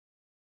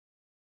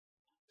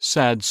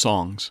Sad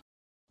Songs,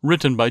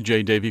 written by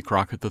J. Davy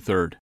Crockett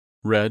III,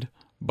 read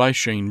by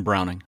Shane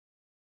Browning.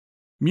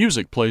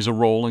 Music plays a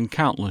role in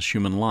countless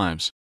human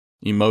lives.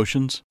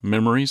 Emotions,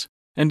 memories,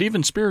 and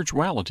even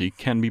spirituality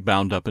can be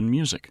bound up in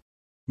music.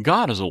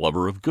 God is a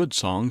lover of good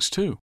songs,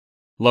 too.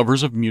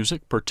 Lovers of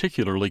music,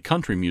 particularly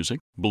country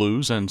music,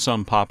 blues, and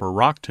some pop or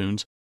rock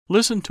tunes,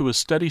 listen to a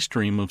steady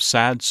stream of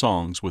sad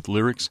songs with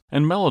lyrics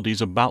and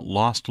melodies about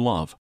lost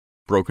love,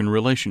 broken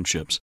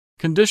relationships,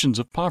 conditions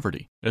of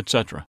poverty,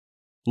 etc.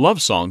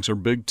 Love songs are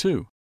big,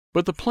 too,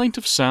 but the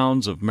plaintive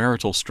sounds of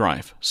marital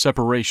strife,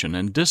 separation,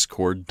 and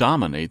discord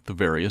dominate the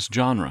various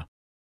genres.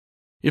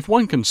 If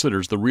one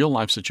considers the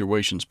real-life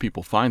situations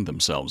people find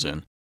themselves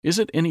in, is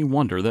it any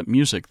wonder that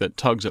music that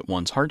tugs at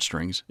one's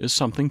heartstrings is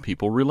something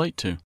people relate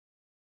to?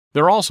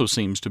 There also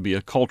seems to be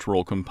a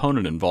cultural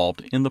component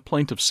involved in the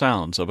plaintive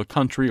sounds of a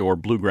country or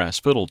bluegrass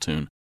fiddle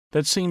tune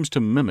that seems to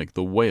mimic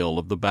the wail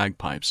of the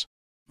bagpipes.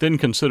 Then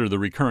consider the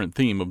recurrent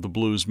theme of the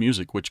blues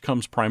music, which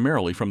comes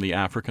primarily from the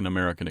African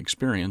American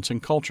experience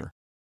and culture.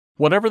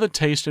 Whatever the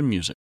taste in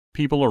music,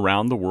 people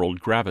around the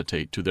world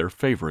gravitate to their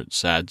favorite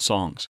sad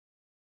songs.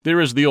 There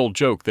is the old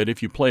joke that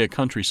if you play a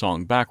country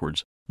song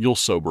backwards, you'll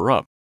sober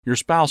up, your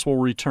spouse will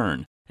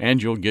return,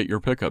 and you'll get your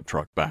pickup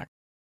truck back.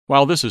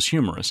 While this is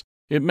humorous,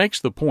 it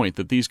makes the point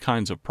that these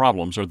kinds of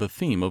problems are the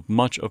theme of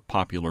much of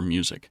popular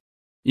music.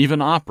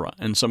 Even opera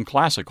and some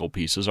classical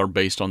pieces are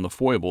based on the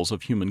foibles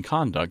of human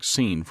conduct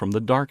seen from the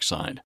dark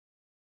side.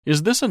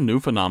 Is this a new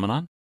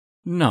phenomenon?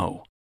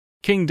 No.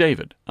 King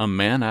David, a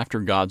man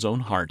after God's own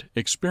heart,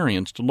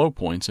 experienced low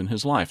points in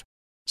his life,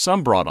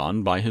 some brought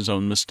on by his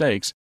own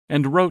mistakes,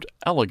 and wrote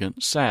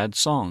elegant, sad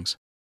songs.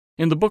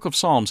 In the book of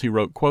Psalms he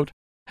wrote, quote,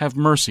 "Have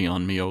mercy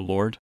on me, O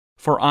Lord,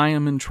 for I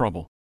am in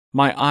trouble.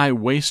 My eye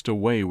waste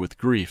away with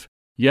grief,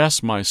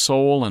 yes, my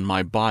soul and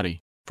my body.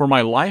 For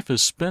my life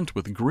is spent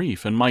with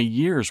grief, and my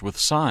years with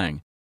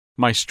sighing.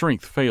 My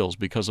strength fails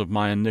because of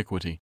my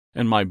iniquity,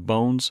 and my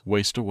bones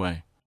waste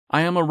away.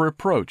 I am a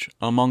reproach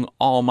among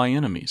all my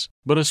enemies,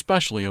 but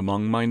especially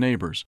among my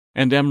neighbors,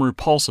 and am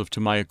repulsive to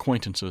my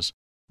acquaintances.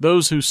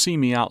 Those who see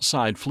me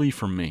outside flee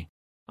from me.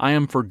 I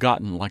am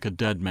forgotten like a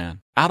dead man,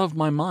 out of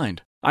my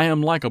mind. I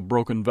am like a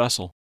broken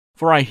vessel,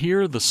 for I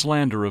hear the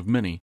slander of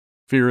many.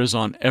 Fear is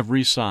on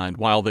every side,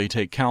 while they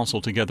take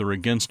counsel together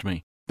against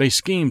me. They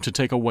scheme to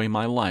take away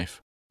my life."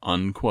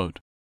 Unquote.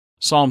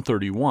 Psalm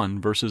 31,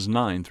 verses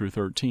 9 through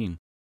 13.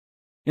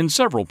 In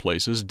several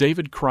places,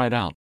 David cried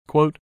out,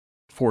 quote,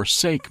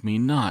 "Forsake me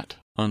not,"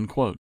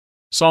 unquote.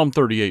 Psalm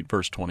 38,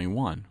 verse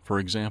 21, for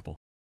example.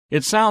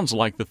 It sounds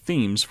like the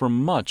themes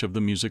from much of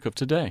the music of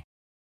today.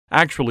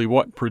 Actually,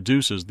 what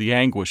produces the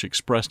anguish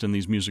expressed in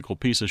these musical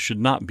pieces should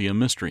not be a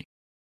mystery.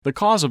 The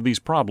cause of these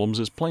problems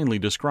is plainly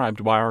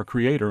described by our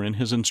Creator in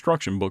His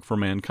instruction book for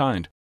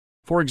mankind.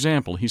 For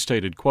example, He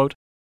stated, quote,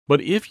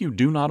 "But if you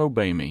do not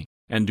obey me,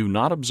 and do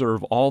not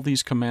observe all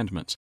these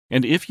commandments,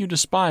 and if you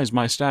despise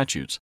my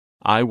statutes,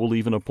 I will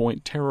even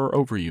appoint terror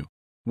over you,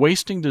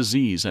 wasting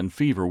disease and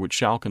fever which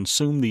shall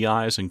consume the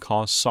eyes and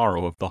cause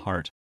sorrow of the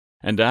heart.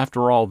 And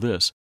after all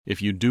this,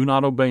 if you do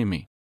not obey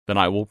me, then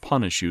I will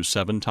punish you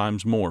 7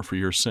 times more for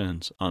your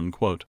sins."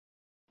 Unquote.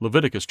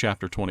 Leviticus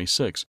chapter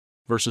 26,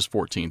 verses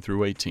 14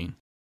 through 18.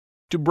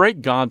 To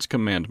break God's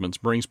commandments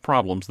brings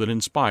problems that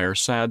inspire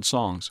sad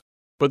songs.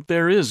 But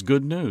there is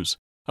good news.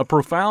 A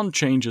profound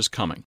change is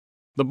coming.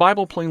 The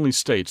Bible plainly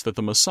states that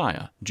the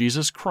Messiah,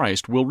 Jesus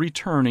Christ, will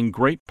return in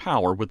great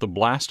power with the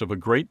blast of a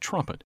great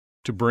trumpet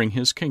to bring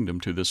His kingdom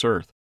to this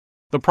earth.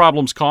 The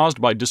problems caused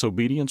by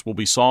disobedience will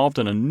be solved,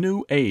 and a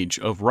new age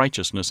of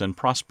righteousness and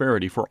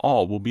prosperity for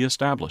all will be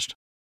established.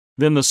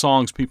 Then the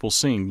songs people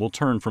sing will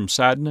turn from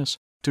sadness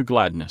to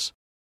gladness.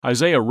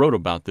 Isaiah wrote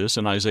about this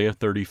in Isaiah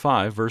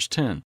 35, verse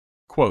 10.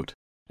 Quote,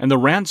 "And the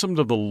ransomed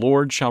of the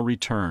Lord shall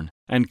return,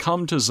 and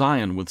come to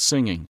Zion with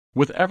singing,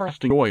 with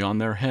everlasting joy on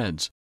their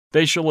heads.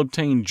 They shall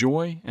obtain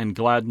joy and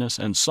gladness,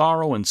 and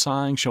sorrow and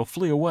sighing shall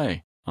flee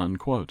away."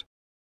 Unquote.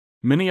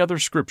 Many other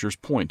scriptures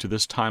point to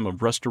this time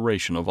of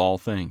restoration of all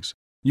things.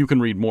 You can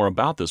read more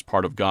about this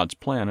part of God's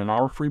plan in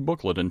our free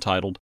booklet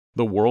entitled,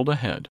 "The World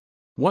Ahead.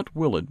 What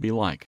Will It Be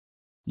Like?"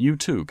 You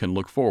too can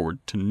look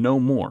forward to no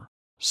more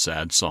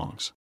sad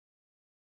songs.